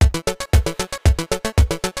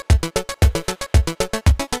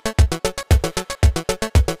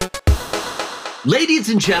Ladies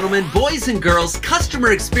and gentlemen, boys and girls,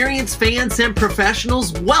 customer experience fans and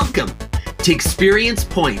professionals, welcome to Experience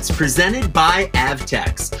Points presented by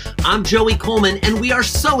Avtex. I'm Joey Coleman, and we are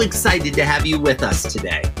so excited to have you with us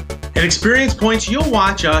today. At Experience Points, you'll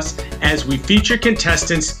watch us as we feature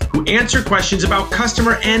contestants who answer questions about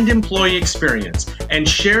customer and employee experience and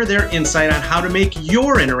share their insight on how to make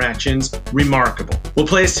your interactions remarkable. We'll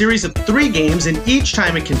play a series of 3 games, and each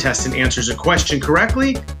time a contestant answers a question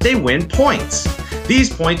correctly, they win points.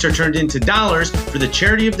 These points are turned into dollars for the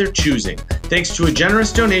charity of their choosing, thanks to a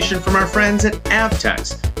generous donation from our friends at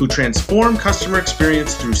Avtex, who transform customer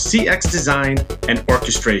experience through CX design and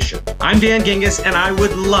orchestration. I'm Dan Gingiss, and I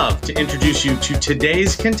would love to introduce you to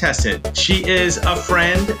today's contestant. She is a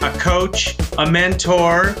friend, a coach, a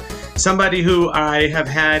mentor, somebody who I have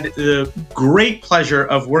had the great pleasure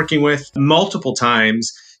of working with multiple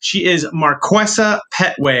times. She is Marquesa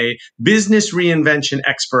Petway, business reinvention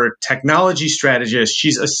expert, technology strategist.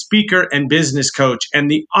 She's a speaker and business coach and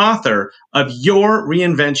the author of Your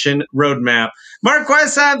Reinvention Roadmap.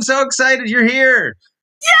 Marquesa, I'm so excited you're here.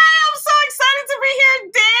 Yeah, I'm so excited to be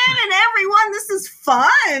here, Dan and everyone. This is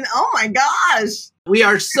fun. Oh my gosh. We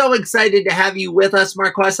are so excited to have you with us,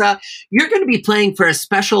 Marquesa. You're going to be playing for a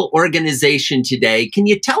special organization today. Can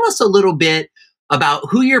you tell us a little bit about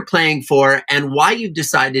who you're playing for and why you've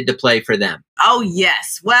decided to play for them? Oh,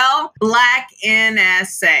 yes. Well, Black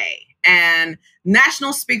NSA and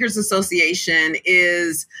National Speakers Association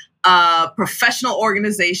is a professional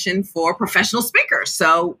organization for professional speakers.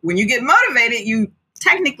 So when you get motivated,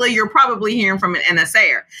 you're probably hearing from an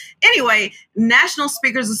NSAer. Anyway, National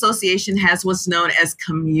Speakers Association has what's known as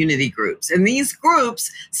community groups. And these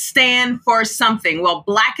groups stand for something. Well,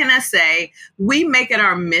 Black NSA, we make it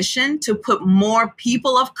our mission to put more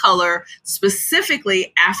people of color,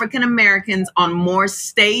 specifically African Americans, on more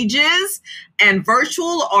stages, and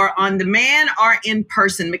virtual or on demand or in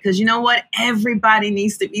person, because you know what? Everybody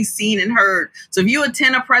needs to be seen and heard. So if you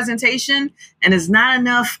attend a presentation and there's not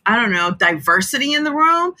enough, diversity in the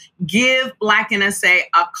room, give Black NSA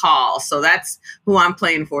a call. So that's who I'm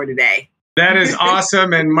playing for today. That is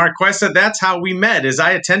awesome. And Marquesa, that's how we met. Is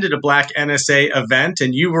I attended a Black NSA event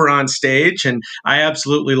and you were on stage and I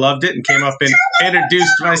absolutely loved it and came up and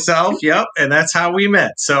introduced myself. Yep. And that's how we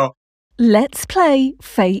met. So let's play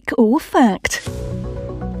Fake or Fact.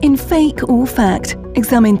 In Fake or Fact,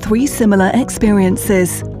 examine 3 similar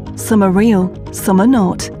experiences. Some are real, some are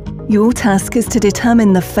not. Your task is to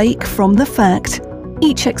determine the fake from the fact.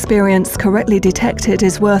 Each experience correctly detected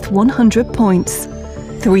is worth 100 points.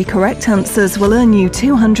 3 correct answers will earn you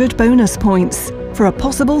 200 bonus points for a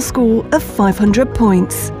possible score of 500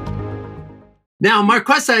 points. Now,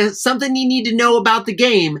 Marquesa, something you need to know about the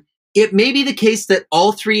game. It may be the case that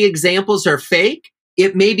all 3 examples are fake.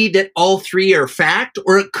 It may be that all 3 are fact,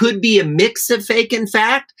 or it could be a mix of fake and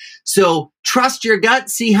fact. So trust your gut,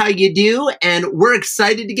 see how you do, and we're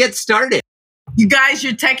excited to get started. You guys,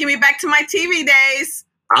 you're taking me back to my TV days.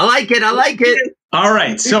 I like it. all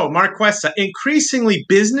right. So Marquesa, increasingly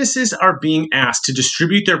businesses are being asked to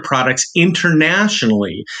distribute their products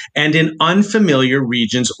internationally and in unfamiliar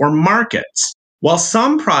regions or markets. While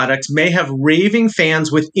some products may have raving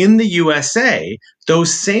fans within the USA,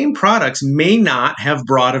 those same products may not have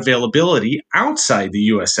broad availability outside the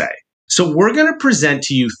USA. So we're going to present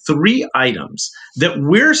to you 3 items that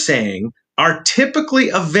we're saying are typically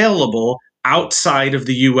available outside of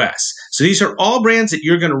the US. So these are all brands that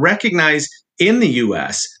you're going to recognize in the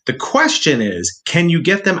US. The question is, can you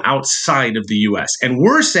get them outside of the US? And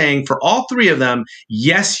we're saying for all 3 of them,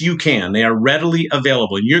 yes, you can. They are readily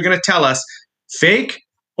available. And you're going to tell us fake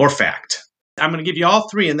or fact. I'm going to give you all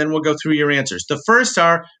 3 and then we'll go through your answers. The first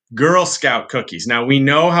are Girl Scout cookies. Now, we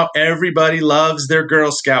know how everybody loves their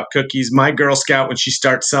Girl Scout cookies. My Girl Scout, when she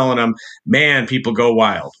starts selling them, man, people go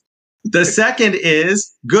wild. The second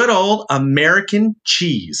is good old American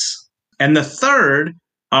cheese. And the third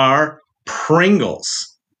are Pringles.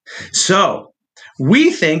 So we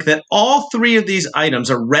think that all 3 of these items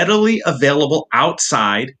are readily available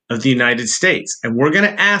outside of the United States. And we're going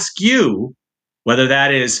to ask you whether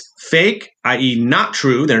that is fake, i.e. not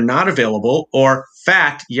true, they're not available, or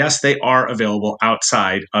fact, yes, they are available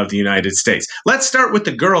outside of the United States. Let's start with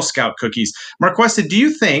the Girl Scout cookies. Marquesa, do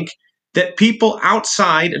you think that people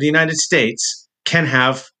outside of the United States can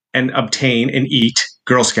have and obtain and eat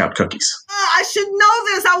Girl Scout cookies? I should know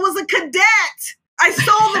this. I was a cadet. I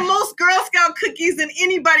sold the most Girl Scout cookies than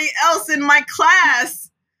anybody else in my class.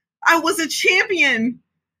 I was a champion.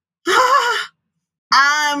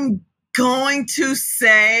 I'm going to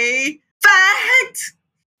say fact.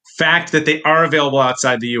 Fact that they are available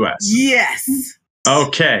outside the U.S. Yes.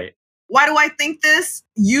 Okay. Why do I think this?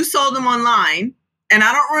 You sold them online. And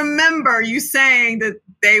I don't remember you saying that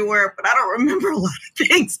they were, but I don't remember a lot of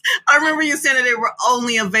things. I remember you saying that they were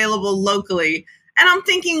only available locally. And I'm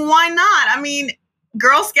thinking, why not? I mean,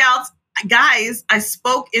 Girl Scouts, guys, I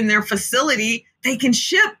spoke in their facility. They can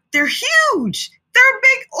ship. They're huge. They're a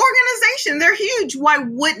big organization. They're huge. Why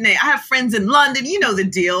wouldn't they? I have friends in London. You know the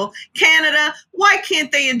deal. Canada. Why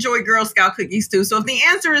can't they enjoy Girl Scout cookies too? So if the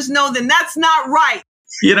answer is no, then that's not right.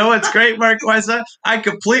 You know what's great, Marquesa? I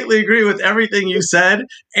completely agree with everything you said.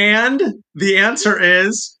 And the answer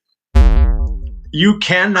is you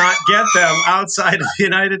cannot get them outside of the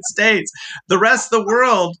United States. The rest of the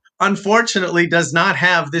world, unfortunately, does not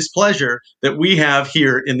have this pleasure that we have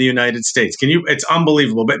here in the United States. It's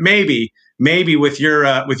unbelievable. But maybe with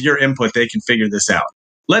your input, they can figure this out.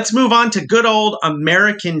 Let's move on to good old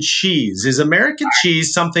American cheese. Is American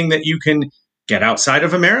cheese something that you can get outside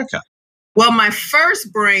of America? Well, my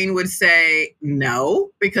first brain would say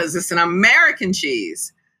no, because it's an American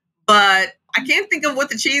cheese. But I can't think of what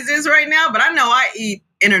the cheese is right now, but I know I eat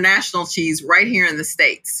international cheese right here in the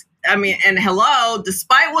States. I mean, and hello,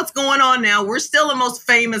 despite what's going on now, we're still the most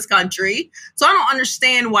famous country. So I don't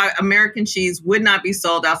understand why American cheese would not be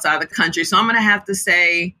sold outside the country. So I'm going to have to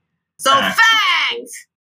say, fact.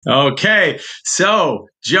 Okay, so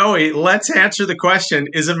Joey, let's answer the question.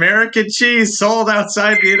 Is American cheese sold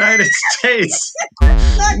outside the United States?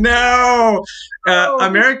 No.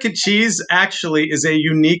 American cheese actually is a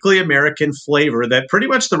uniquely American flavor that pretty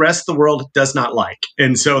much the rest of the world does not like.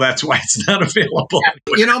 And so that's why it's not available.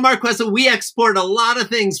 You know, Marquesa, we export a lot of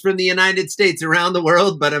things from the United States around the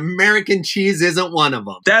world, but American cheese isn't one of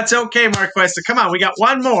them. That's okay, Marquesa. Come on, we got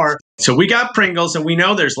one more. So we got Pringles, and we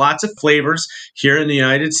know there's lots of flavors here in the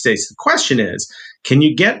United States. The question is, can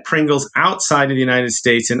you get Pringles outside of the United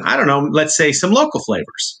States? And I don't know, let's say some local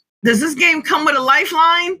flavors. Does this game come with a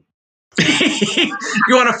lifeline?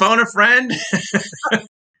 You want to phone a friend?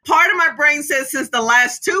 Part of my brain says since the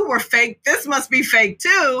last two were fake, this must be fake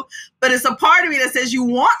too. But it's a part of me that says you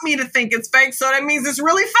want me to think it's fake, so that means it's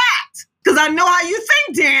really fact. Because I know how you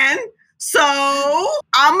think, Dan. So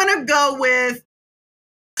I'm going to go with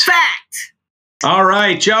fact. All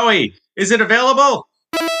right, Joey, is it available?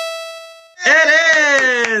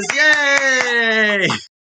 It is! Yay!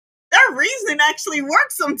 That reasoning actually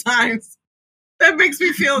works sometimes. That makes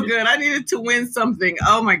me feel good. I needed to win something.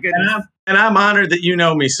 Oh, my goodness. And I'm honored that you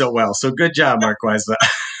know me so well. So good job, Marquesa.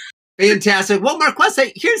 Fantastic. Well,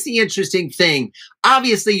 Marquesa, here's the interesting thing.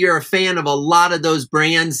 Obviously, you're a fan of a lot of those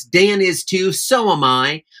brands. Dan is too. So am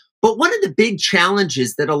I. But one of the big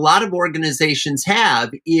challenges that a lot of organizations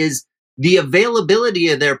have is the availability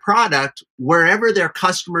of their product wherever their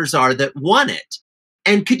customers are that want it.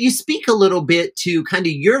 And could you speak a little bit to kind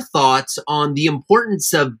of your thoughts on the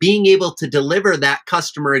importance of being able to deliver that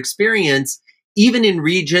customer experience, even in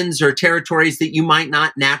regions or territories that you might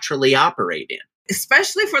not naturally operate in?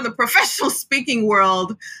 Especially for the professional speaking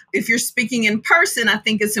world, if you're speaking in person, I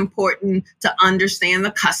think it's important to understand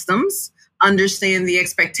the customs, understand the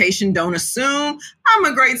expectation. Don't assume I'm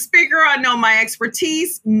a great speaker. I know my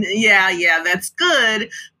expertise. Yeah, that's good.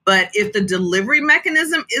 But if the delivery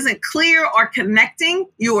mechanism isn't clear or connecting,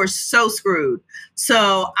 you are so screwed.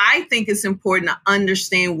 So I think it's important to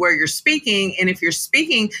understand where you're speaking. And if you're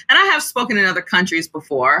speaking, and I have spoken in other countries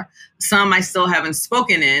before, some I still haven't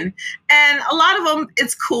spoken in. And a lot of them,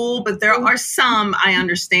 it's cool, but there are some I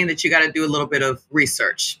understand that you got to do a little bit of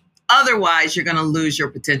research. Otherwise, you're going to lose your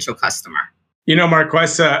potential customer. You know,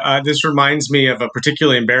 Marquesa, this reminds me of a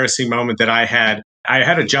particularly embarrassing moment that I had. I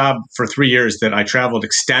had a job for 3 years that I traveled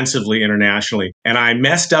extensively internationally, and I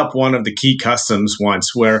messed up one of the key customs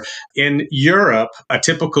once where in Europe, a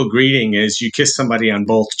typical greeting is you kiss somebody on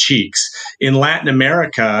both cheeks. In Latin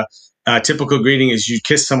America, a typical greeting is you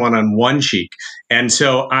kiss someone on one cheek. And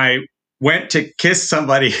so I went to kiss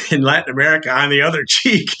somebody in Latin America on the other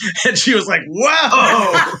cheek, and she was like,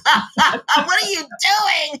 whoa! What are you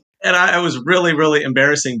doing? And it was really, really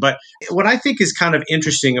embarrassing. But what I think is kind of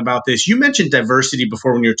interesting about this, you mentioned diversity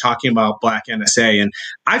before when you were talking about Black NSA. And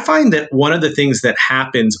I find that one of the things that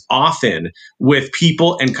happens often with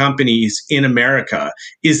people and companies in America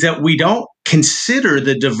is that we don't consider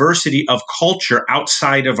the diversity of culture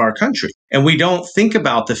outside of our country. And we don't think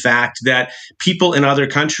about the fact that people in other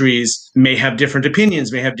countries may have different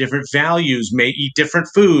opinions, may have different values, may eat different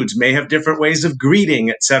foods, may have different ways of greeting,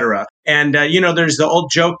 etc. And, there's the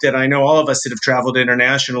old joke that I know all of us that have traveled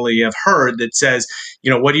internationally have heard that says,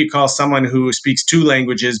 what do you call someone who speaks 2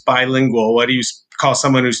 languages bilingual? What do you call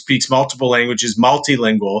someone who speaks multiple languages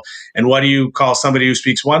multilingual? And what do you call somebody who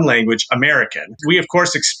speaks 1 language American? We, of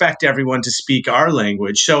course, expect everyone to speak our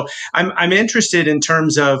language. So I'm interested in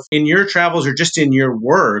terms of in your travels or just in your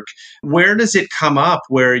work, where does it come up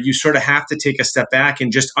where you sort of have to take a step back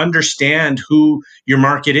and just understand who your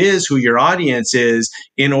market is, who your audience is,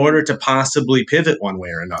 in order to possibly pivot one way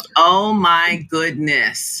or another? Oh, my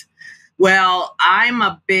goodness. Well, I'm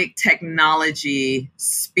a big technology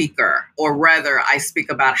speaker, or rather, I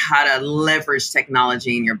speak about how to leverage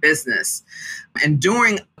technology in your business. And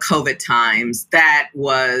during COVID times, that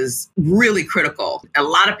was really critical. A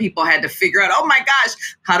lot of people had to figure out, oh my gosh,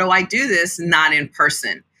 how do I do this not in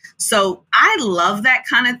person? So I love that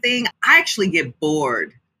kind of thing. I actually get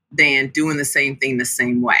bored, Dan, doing the same thing the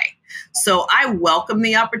same way. So I welcome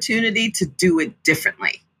the opportunity to do it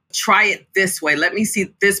differently. Try it this way. Let me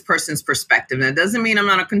see this person's perspective. And it doesn't mean I'm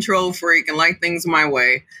not a control freak and like things my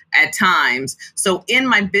way at times. So in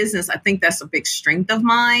my business, I think that's a big strength of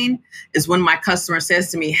mine is when my customer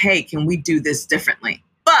says to me, hey, can we do this differently?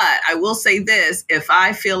 But I will say this, if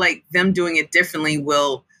I feel like them doing it differently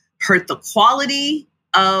will hurt the quality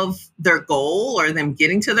of their goal or them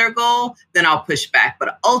getting to their goal, then I'll push back.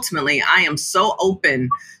 But ultimately, I am so open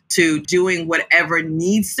to doing whatever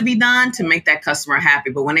needs to be done to make that customer happy.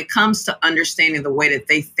 But when it comes to understanding the way that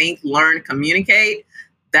they think, learn, communicate,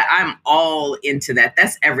 that I'm all into that.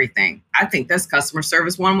 That's everything. I think that's customer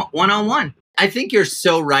service one-on-one. I think you're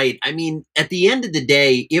so right. I mean, at the end of the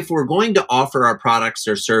day, if we're going to offer our products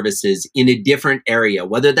or services in a different area,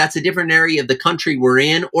 whether that's a different area of the country we're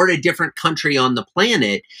in or a different country on the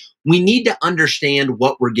planet, we need to understand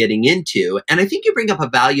what we're getting into. And I think you bring up a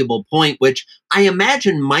valuable point, which I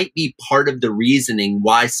imagine might be part of the reasoning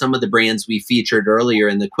why some of the brands we featured earlier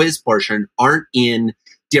in the quiz portion aren't in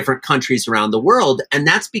different countries around the world. And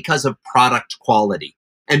that's because of product quality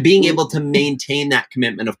and being able to maintain that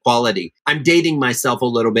commitment of quality. I'm dating myself a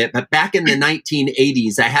little bit, but back in the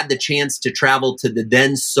 1980s, I had the chance to travel to the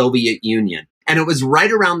then Soviet Union. And it was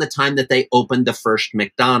right around the time that they opened the first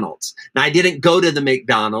McDonald's. Now, I didn't go to the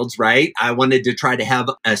McDonald's, right? I wanted to try to have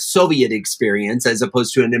a Soviet experience as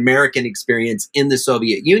opposed to an American experience in the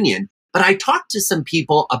Soviet Union. But I talked to some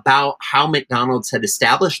people about how McDonald's had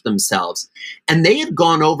established themselves. And they had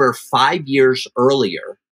gone over 5 years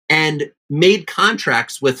earlier and made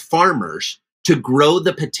contracts with farmers to grow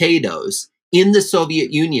the potatoes in the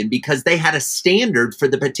Soviet Union because they had a standard for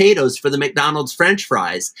the potatoes for the McDonald's French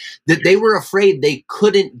fries that they were afraid they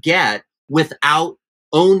couldn't get without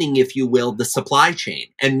owning, if you will, the supply chain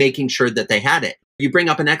and making sure that they had it. You bring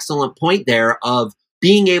up an excellent point there of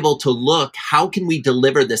being able to look, how can we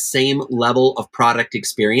deliver the same level of product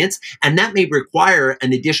experience? And that may require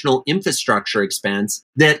an additional infrastructure expense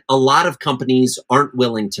that a lot of companies aren't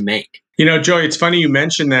willing to make. Joy, it's funny you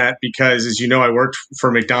mentioned that because, as you know, I worked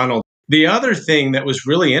for McDonald's. The other thing that was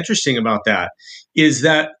really interesting about that is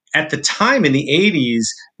that at the time in the 80s,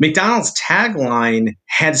 McDonald's tagline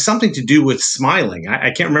had something to do with smiling.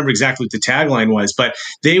 I can't remember exactly what the tagline was, but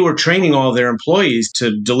they were training all their employees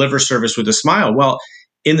to deliver service with a smile. Well,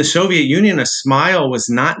 in the Soviet Union, a smile was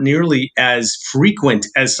not nearly as frequent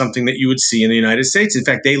as something that you would see in the United States. In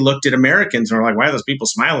fact, they looked at Americans and were like, why are those people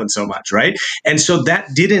smiling so much, right? And so that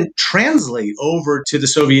didn't translate over to the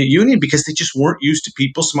Soviet Union because they just weren't used to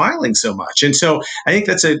people smiling so much. And so I think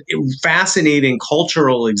that's a fascinating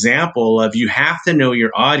cultural example of you have to know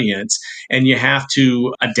your audience and you have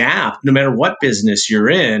to adapt no matter what business you're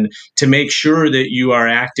in to make sure that you are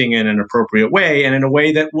acting in an appropriate way and in a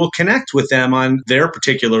way that will connect with them on their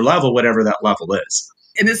particular level, whatever that level is.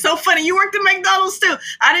 And it's so funny. You worked at McDonald's too.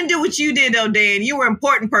 I didn't do what you did though, Dan. You were an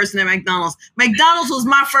important person at McDonald's. McDonald's was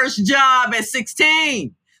my first job at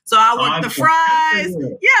 16. So I worked the fries.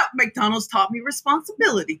 Yeah, McDonald's taught me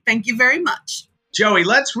responsibility. Thank you very much. Joey,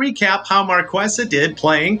 let's recap how Marquesa did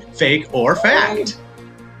playing Fake or Fact.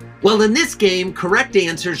 Well, in this game, correct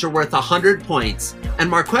answers are worth 100 points.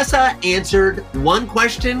 And Marquesa answered one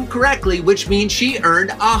question correctly, which means she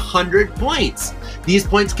earned 100 points. These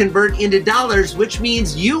points convert into dollars, which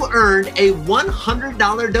means you earned a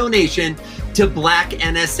 $100 donation to Black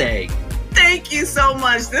NSA. Thank you so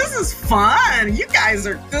much. This is fun. You guys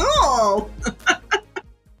are cool.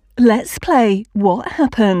 Let's play What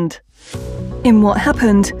Happened. In What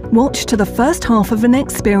Happened, watch to the first half of an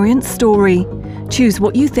experience story. Choose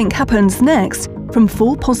what you think happens next from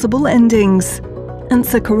 4 possible endings.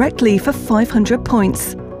 Answer correctly for 500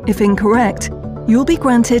 points. If incorrect, you'll be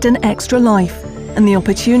granted an extra life and the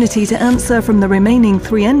opportunity to answer from the remaining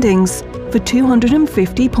 3 endings for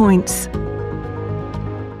 250 points.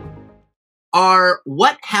 Our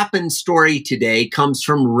What Happened story today comes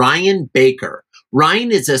from Ryan Baker.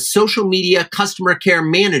 Ryan is a social media customer care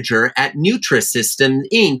manager at Nutrisystem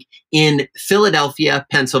Inc. in Philadelphia,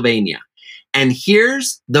 Pennsylvania. And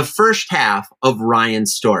here's the first half of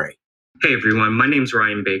Ryan's story. Hey everyone, my name's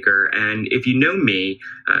Ryan Baker, and if you know me,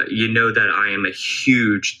 you know that I am a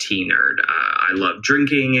huge tea nerd. I love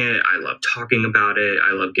drinking it, I love talking about it,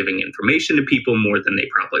 I love giving information to people more than they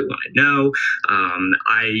probably want to know.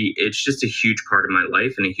 It's just a huge part of my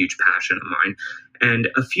life and a huge passion of mine. And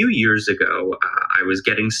a few years ago, I was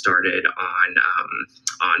getting started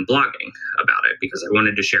on blogging about it because I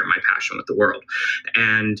wanted to share my passion with the world.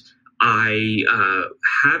 And I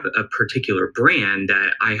have a particular brand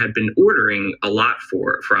that I had been ordering a lot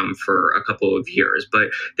for a couple of years, but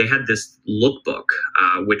they had this lookbook,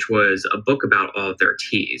 which was a book about all of their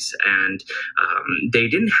teas, and they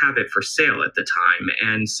didn't have it for sale at the time.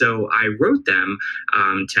 And so I wrote them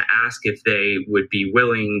to ask if they would be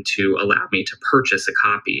willing to allow me to purchase a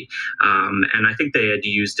copy. And I think they had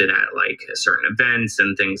used it at like certain events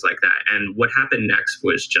and things like that. And what happened next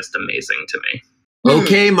was just amazing to me.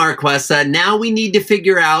 Okay, Marquesa, now we need to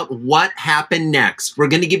figure out what happened next. We're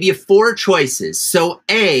going to give you 4 choices. So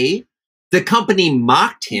A, the company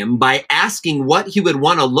mocked him by asking what he would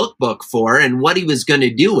want a lookbook for and what he was going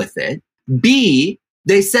to do with it. B,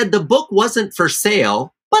 they said the book wasn't for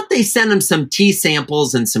sale, but they sent him some tea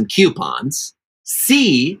samples and some coupons.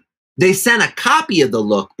 C, they sent a copy of the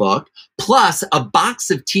lookbook plus a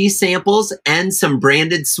box of tea samples and some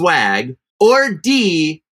branded swag. Or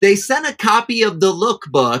D, they sent a copy of the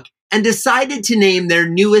lookbook and decided to name their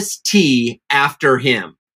newest tea after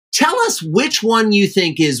him. Tell us which one you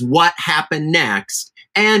think is what happened next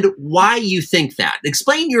and why you think that.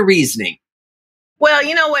 Explain your reasoning. Well,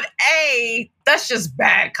 you know what? A, that's just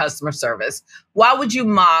bad customer service. Why would you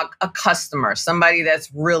mock a customer, somebody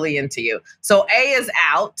that's really into you? So A is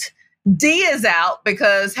out. D is out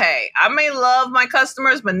because, hey, I may love my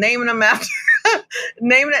customers, but naming them after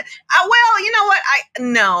naming it. Well, you know what?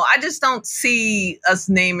 I just don't see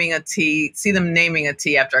them naming a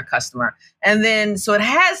tea after a customer. And then, so it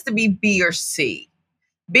has to be B or C.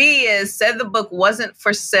 B is said the book wasn't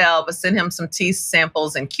for sale, but sent him some tea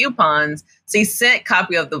samples and coupons. So he sent a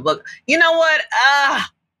copy of the book. You know what?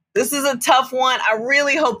 This is a tough one. I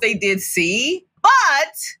really hope they did C.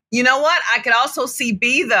 But you know what? I could also see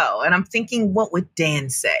B though. And I'm thinking, what would Dan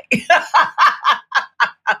say?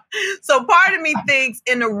 So part of me thinks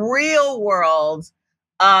in the real world,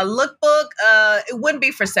 lookbook, it wouldn't be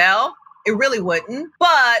for sale. It really wouldn't.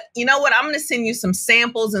 But you know what? I'm going to send you some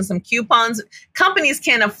samples and some coupons. Companies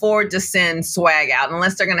can't afford to send swag out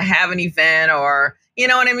unless they're going to have an event or, you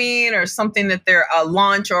know what I mean? Or something that they're a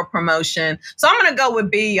launch or a promotion. So I'm going to go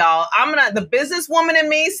with B, y'all. The businesswoman in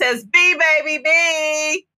me says B, baby,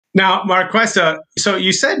 B. Now, Marquesa, so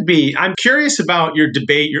you said B. I'm curious about your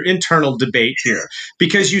internal debate here,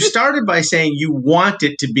 because you started by saying you want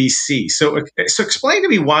it to be C. So explain to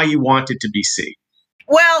me why you want it to be C.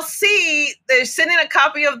 Well, C, they're sending a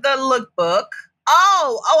copy of the lookbook.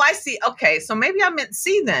 Oh, I see. Okay, so maybe I meant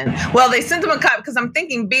C then. Well, they sent them a copy because I'm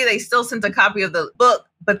thinking B, they still sent a copy of the book,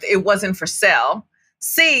 but it wasn't for sale.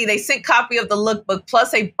 C, they sent copy of the lookbook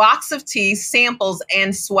plus a box of tea, samples,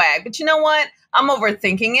 and swag. But you know what? I'm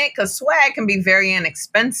overthinking it because swag can be very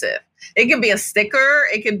inexpensive. It could be a sticker.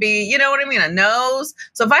 It could be, you know what I mean, a nose.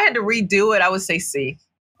 So if I had to redo it, I would say C.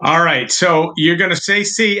 All right. So you're going to say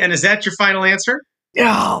C. And is that your final answer?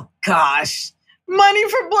 Oh, gosh. Money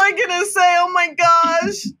for blanket and say, oh, my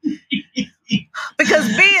gosh.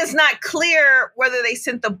 Because B is not clear whether they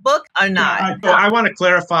sent the book or not. I want to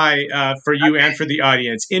clarify for you and for the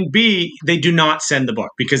audience. In B, they do not send the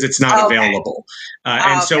book because it's not available.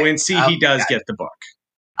 So in C, he does get the book.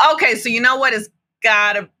 Okay, so you know what? It's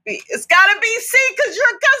gotta be C because you're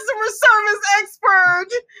a customer service expert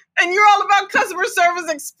and you're all about customer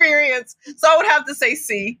service experience. So I would have to say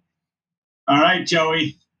C. All right,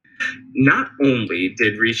 Joey. Not only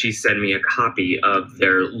did Rishi send me a copy of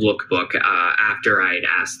their lookbook after I had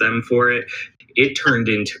asked them for it, it turned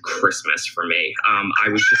into Christmas for me. I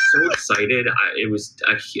was just so excited. It was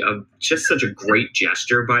just such a great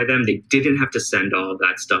gesture by them. They didn't have to send all of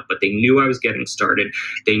that stuff, but they knew I was getting started.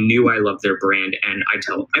 They knew I loved their brand, and I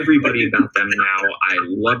tell everybody about them now. I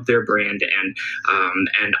love their brand, and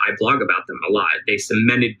I blog about them a lot. They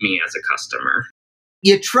cemented me as a customer.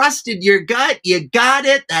 You trusted your gut. You got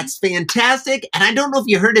it. That's fantastic. And I don't know if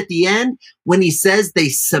you heard at the end when he says they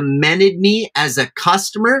cemented me as a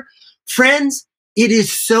customer. Friends, it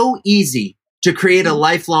is so easy to create a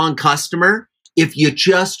lifelong customer. if you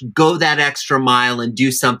just go that extra mile and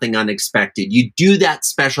do something unexpected. You do that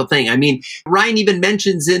special thing. I mean, Ryan even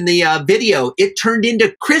mentions in the video, it turned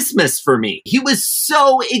into Christmas for me. He was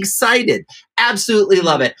so excited. Absolutely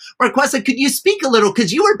love it. Marquesa, could you speak a little,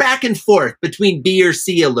 because you were back and forth between B or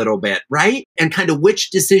C a little bit, right? And kind of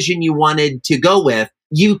which decision you wanted to go with.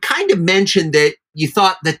 You kind of mentioned that you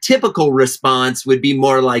thought the typical response would be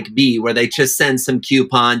more like B, where they just send some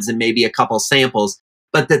coupons and maybe a couple samples,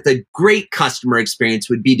 but that the great customer experience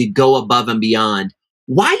would be to go above and beyond.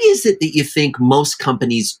 Why is it that you think most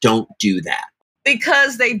companies don't do that?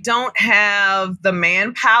 Because they don't have the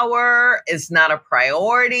manpower. It's not a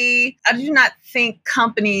priority. I do not think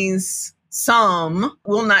companies, some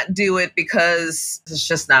will not do it because it's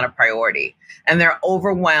just not a priority. And they're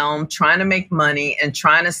overwhelmed trying to make money and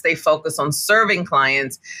trying to stay focused on serving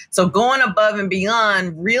clients. So going above and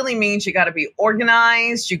beyond really means you got to be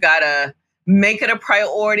organized. You got to make it a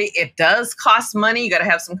priority. It does cost money. You got to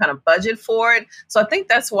have some kind of budget for it. So I think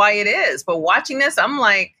that's why it is. But watching this, I'm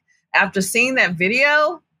like, after seeing that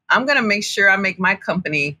video, I'm going to make sure I make my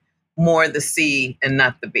company more the C and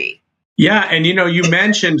not the B. Yeah. And, you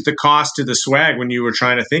mentioned the cost of the swag when you were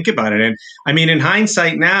trying to think about it. And I mean, in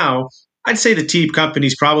hindsight now, I'd say the Teeb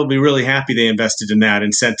company's probably really happy they invested in that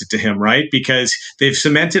and sent it to him, right? Because they've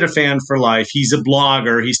cemented a fan for life. He's a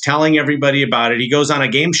blogger. He's telling everybody about it. He goes on a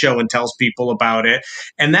game show and tells people about it.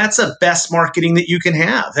 And that's the best marketing that you can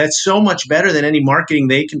have. That's so much better than any marketing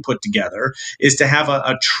they can put together, is to have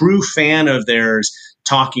a true fan of theirs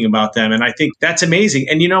talking about them. And I think that's amazing.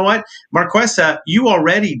 And you know what, Marquesa, you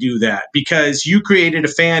already do that because you created a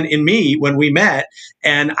fan in me when we met.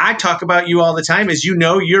 And I talk about you all the time. As you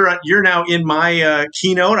know, you're now in my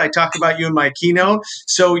keynote. I talk about you in my keynote.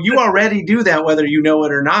 So you already do that, whether you know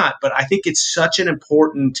it or not. But I think it's such an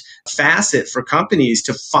important facet for companies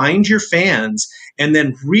to find your fans and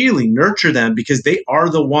then really nurture them, because they are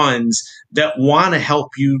the ones that want to help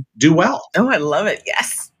you do well. Oh, I love it.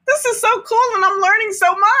 Yes. This is so cool, and I'm learning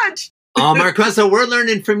so much. Oh, Marquesa, we're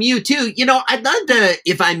learning from you too. I'd love to,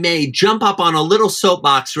 if I may, jump up on a little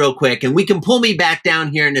soapbox real quick, and we can pull me back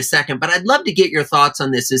down here in a second, but I'd love to get your thoughts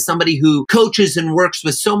on this as somebody who coaches and works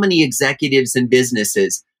with so many executives and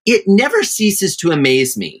businesses. It never ceases to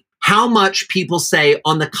amaze me how much people say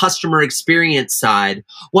on the customer experience side,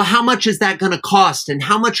 well, how much is that going to cost? And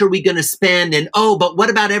how much are we going to spend? And, oh, but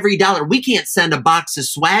what about every dollar? We can't send a box of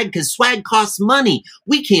swag because swag costs money.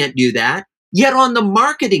 We can't do that. Yet on the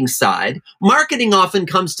marketing side, marketing often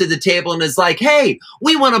comes to the table and is like, hey,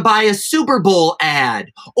 we want to buy a Super Bowl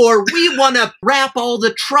ad, or we want to wrap all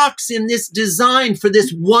the trucks in this design for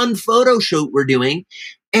this one photo shoot we're doing.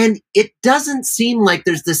 And it doesn't seem like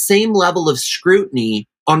there's the same level of scrutiny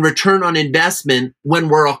on return on investment when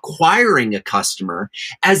we're acquiring a customer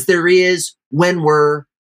as there is when we're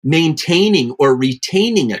maintaining or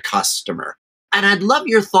retaining a customer. And I'd love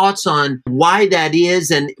your thoughts on why that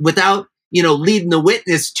is, and without, leading the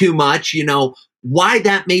witness too much, why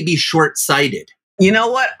that may be short-sighted. You know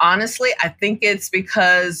what? Honestly, I think it's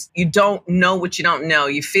because you don't know what you don't know.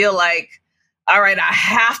 You feel like, all right, I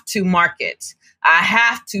have to market. I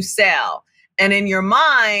have to sell. And in your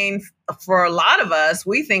mind, for a lot of us,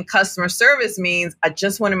 we think customer service means I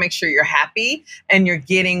just want to make sure you're happy and you're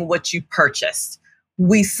getting what you purchased.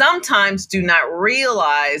 We sometimes do not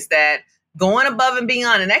realize that going above and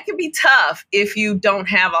beyond, and that can be tough if you don't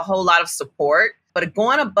have a whole lot of support, but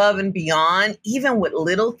going above and beyond, even with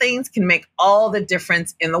little things, can make all the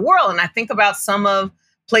difference in the world. And I think about some of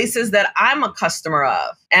places that I'm a customer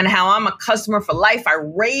of and how I'm a customer for life. I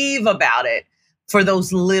rave about it for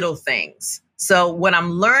those little things. So what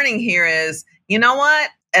I'm learning here is, you know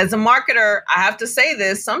what? As a marketer, I have to say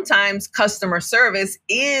this, sometimes customer service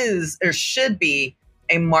is or should be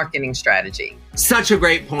a marketing strategy. Such a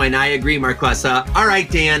great point. I agree, Marquesa. All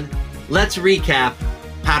right, Dan, let's recap.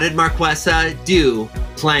 How did Marquesa do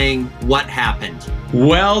playing What Happened?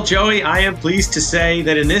 Well, Joey, I am pleased to say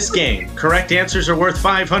that in this game, correct answers are worth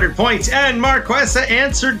 500 points, and Marquesa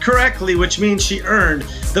answered correctly, which means she earned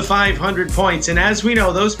the 500 points. And as we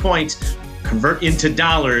know, those points convert into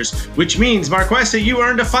dollars, which means, Marquesa, you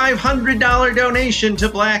earned a $500 donation to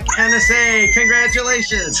Black NSA.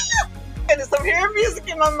 Congratulations. I'm hearing music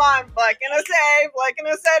in my mind. Black NSA, Black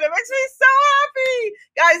NSA. That makes me so happy.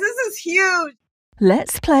 Guys, this is huge.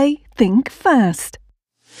 Let's play Think Fast.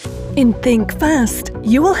 In Think Fast,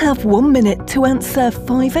 you will have 1 minute to answer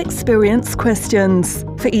 5 experience questions.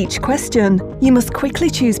 For each question, you must quickly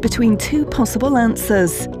choose between 2 possible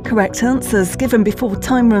answers. Correct answers given before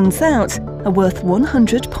time runs out are worth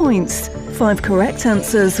 100 points. 5 correct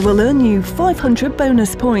answers will earn you 500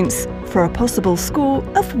 bonus points for a possible score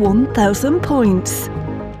of 1,000 points.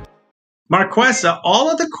 Marquesa, all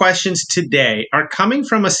of the questions today are coming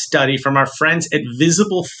from a study from our friends at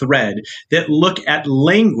Visible Thread that look at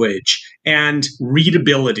language and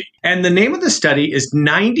readability. And the name of the study is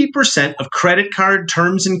 90% of credit card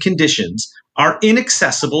terms and conditions are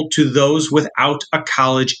inaccessible to those without a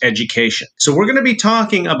college education. So we're going to be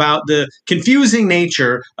talking about the confusing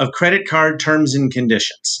nature of credit card terms and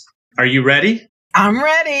conditions. Are you ready? I'm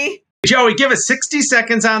ready. Joey, give us 60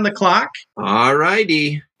 seconds on the clock. All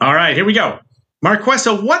righty. All right, here we go.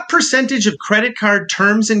 Marquesa, what percentage of credit card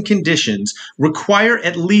terms and conditions require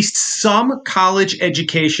at least some college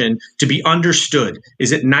education to be understood?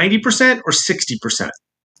 Is it 90% or 60%?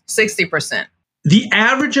 60%. The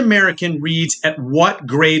average American reads at what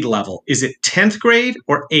grade level? Is it 10th grade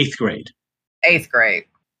or 8th grade? 8th grade.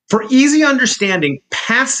 For easy understanding,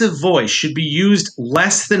 passive voice should be used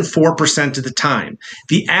less than 4% of the time.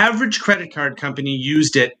 The average credit card company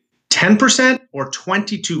used it 10% or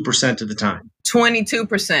 22% of the time?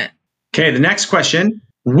 22%. Okay, the next question.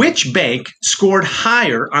 Which bank scored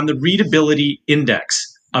higher on the readability index?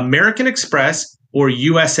 American Express or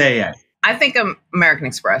USAA? I think American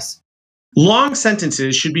Express. Long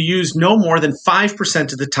sentences should be used no more than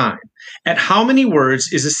 5% of the time. At how many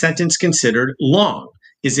words is a sentence considered long?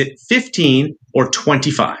 Is it 15 or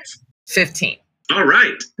 25? 15. All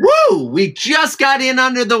right. Woo! We just got in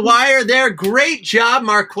under the wire there. Great job,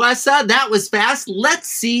 Marquesa. That was fast. Let's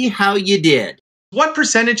see how you did. What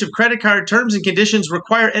percentage of credit card terms and conditions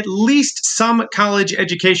require at least some college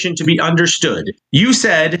education to be understood? You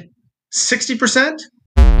said 60%?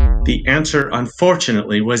 The answer,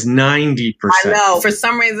 unfortunately, was 90%. I know. For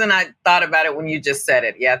some reason, I thought about it when you just said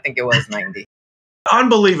it. Yeah, I think it was 90.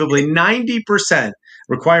 Unbelievably, 90%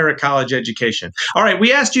 require a college education. All right,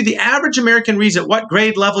 we asked you the average American reads at what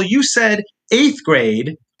grade level? You said 8th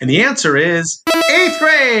grade, and the answer is 8th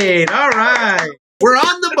grade. All right. We're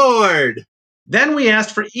on the board. Then we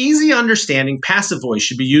asked for easy understanding, passive voice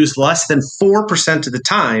should be used less than 4% of the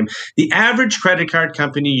time. The average credit card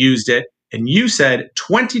company used it, and you said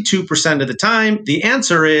 22% of the time. The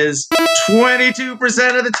answer is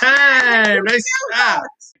 22% of the time. Nice job.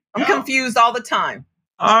 I'm confused all the time.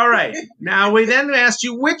 All right. Now, we then asked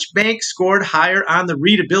you which bank scored higher on the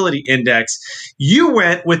readability index. You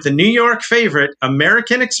went with the New York favorite,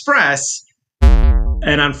 American Express,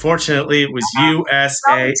 and unfortunately, it was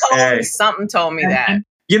USAA. Something told me that.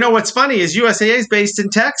 You know what's funny is USAA is based in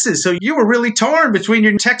Texas, so you were really torn between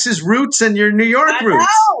your Texas roots and your New York roots.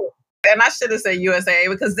 Know. And I should have said USAA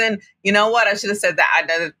because then, you know what? I should have said that I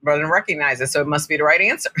didn't recognize it, so it must be the right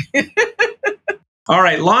answer. All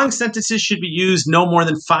right, long sentences should be used no more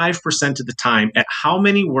than 5% of the time. At how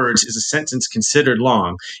many words is a sentence considered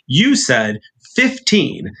long? You said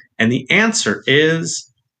 15, and the answer is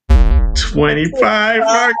 25,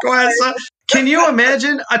 Marquesa. Can you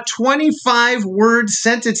imagine? A 25-word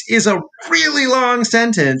sentence is a really long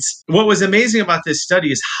sentence. What was amazing about this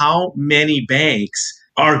study is how many banks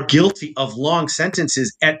are guilty of long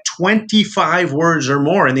sentences at 25 words or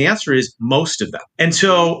more. And the answer is most of them. And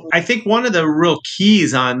so I think one of the real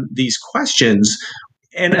keys on these questions,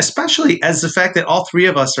 and especially as the fact that all three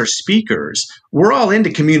of us are speakers, we're all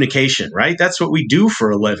into communication, right? That's what we do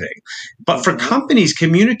for a living. But for companies,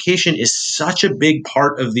 communication is such a big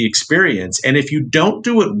part of the experience. And if you don't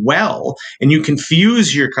do it well and you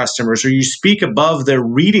confuse your customers or you speak above their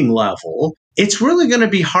reading level, it's really going to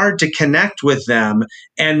be hard to connect with them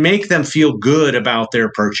and make them feel good about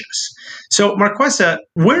their purchase. So, Marquesa,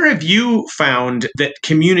 where have you found that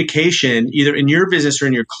communication, either in your business or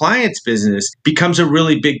in your client's business, becomes a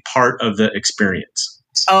really big part of the experience?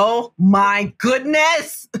 Oh my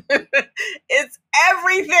goodness. It's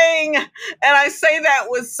everything. And I say that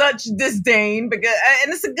with such disdain because,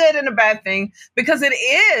 and it's a good and a bad thing because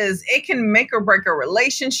it can make or break a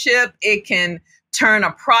relationship. It can turn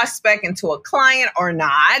a prospect into a client or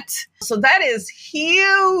not. So that is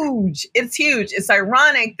huge. It's huge. It's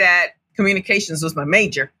ironic that communications was my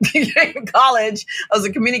major in college. I was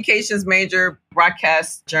a communications major,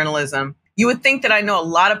 broadcast journalism. You would think that I know a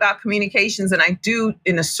lot about communications, and I do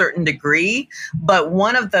in a certain degree. But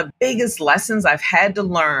one of the biggest lessons I've had to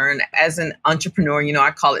learn as an entrepreneur,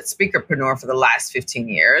 I call it speakerpreneur for the last 15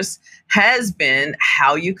 years, has been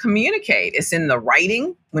how you communicate. It's in the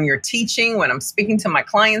writing, when you're teaching, when I'm speaking to my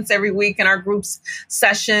clients every week in our groups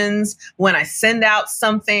sessions, when I send out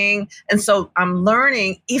something. And so I'm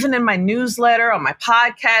learning, even in my newsletter, on my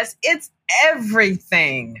podcast, it's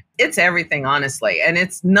everything. It's everything, honestly. And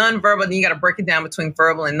it's nonverbal. And you got to break it down between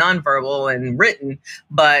verbal and nonverbal and written.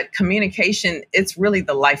 But communication, it's really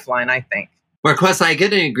the lifeline, I think. Marquesa, I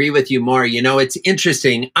couldn't agree with you more. You know, it's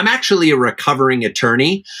interesting. I'm actually a recovering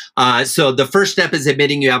attorney. So the first step is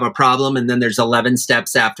admitting you have a problem, and then there's 11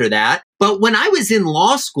 steps after that. But when I was in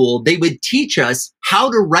law school, they would teach us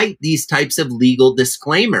how to write these types of legal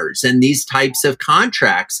disclaimers and these types of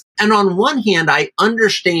contracts. And on one hand, I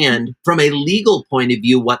understand from a legal point of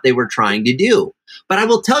view what they were trying to do. But I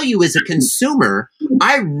will tell you, as a consumer,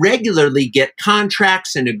 I regularly get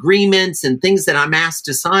contracts and agreements and things that I'm asked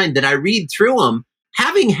to sign that I read through them.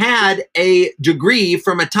 Having had a degree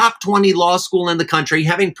from a top 20 law school in the country,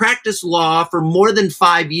 having practiced law for more than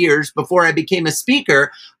 5 years before I became a speaker,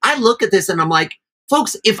 I look at this and I'm like,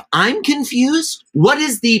 folks, if I'm confused, what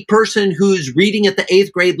is the person who's reading at the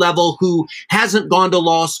 8th grade level, who hasn't gone to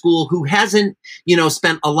law school, who hasn't,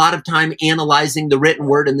 spent a lot of time analyzing the written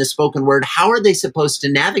word and the spoken word, how are they supposed to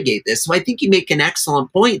navigate this? So I think you make an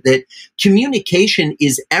excellent point that communication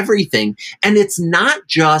is everything. And it's not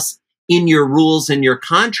just in your rules and your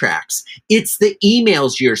contracts. It's the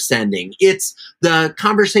emails you're sending. It's the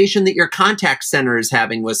conversation that your contact center is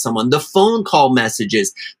having with someone, the phone call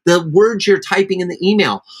messages, the words you're typing in the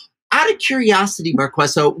email. Out of curiosity,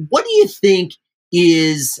 Marquesa, what do you think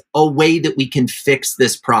is a way that we can fix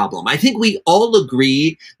this problem? I think we all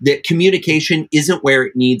agree that communication isn't where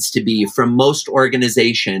it needs to be from most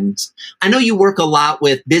organizations. I know you work a lot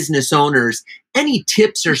with business owners. Any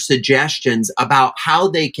tips or suggestions about how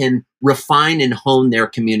they can refine and hone their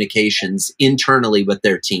communications internally with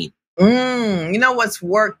their team? You know what's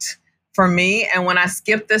worked for me? And when I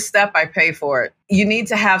skip this step, I pay for it. You need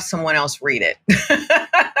to have someone else read it.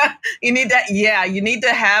 You need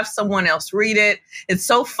to have someone else read it. It's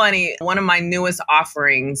so funny. One of my newest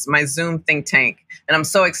offerings, my Zoom think tank, and I'm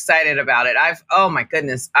so excited about it. I've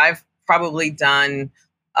probably done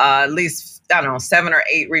at least, 7 or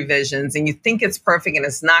 8 revisions, and you think it's perfect and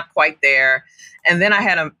it's not quite there. And then I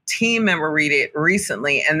had a team member read it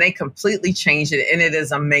recently and they completely changed it. And it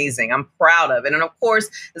is amazing. I'm proud of it. And of course,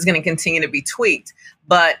 it's going to continue to be tweaked.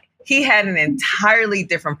 But he had an entirely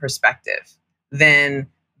different perspective than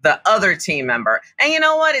the other team member. And you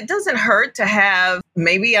know what? It doesn't hurt to have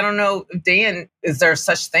maybe, I don't know, Dan, is there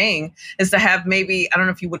such thing, is to have maybe, I don't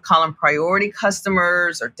know if you would call them priority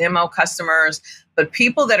customers or demo customers, but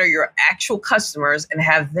people that are your actual customers, and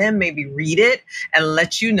have them maybe read it and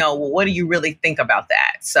let you know, well, what do you really think about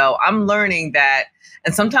that? So I'm learning that.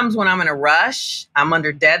 And sometimes when I'm in a rush, I'm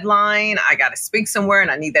under deadline, I got to speak somewhere and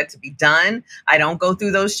I need that to be done, I don't go through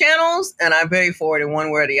those channels and I pay for it in one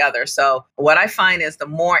way or the other. So what I find is the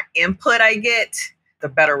more input I get, the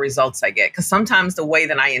better results I get. Because sometimes the way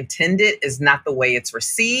that I intend it is not the way it's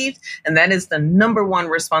received. And that is the number one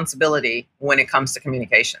responsibility when it comes to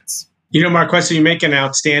communications. You know, Marquesa, you make an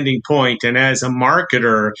outstanding point. And as a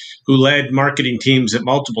marketer who led marketing teams at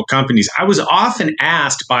multiple companies, I was often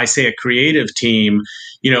asked by, say, a creative team,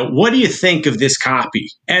 what do you think of this copy?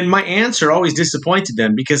 And my answer always disappointed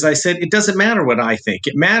them, because I said, it doesn't matter what I think.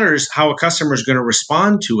 It matters how a customer is going to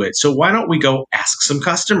respond to it. So why don't we go ask some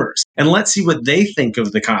customers and let's see what they think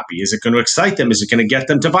of the copy? Is it going to excite them? Is it going to get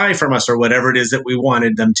them to buy from us, or whatever it is that we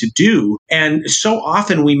wanted them to do? And so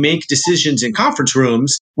often we make decisions in conference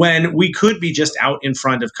rooms when we could be just out in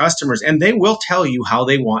front of customers, and they will tell you how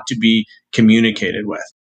they want to be communicated with.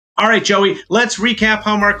 All right, Joey, let's recap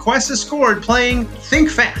how Marquesa scored playing Think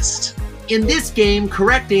Fast. In this game,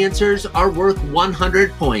 correct answers are worth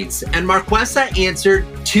 100 points, and Marquesa answered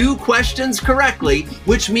 2 questions correctly,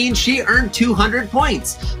 which means she earned 200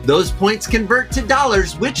 points. Those points convert to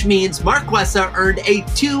dollars, which means Marquesa earned a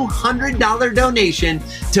 $200 donation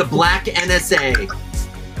to Black NSA.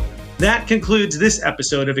 That concludes this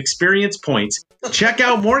episode of Experience Points. Check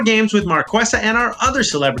out more games with Marquesa and our other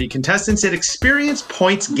celebrity contestants at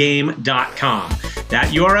experiencepointsgame.com.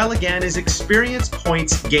 That URL again is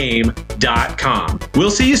experiencepointsgame.com. We'll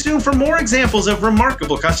see you soon for more examples of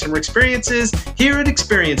remarkable customer experiences here at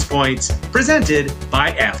Experience Points, presented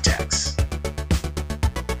by Avtex.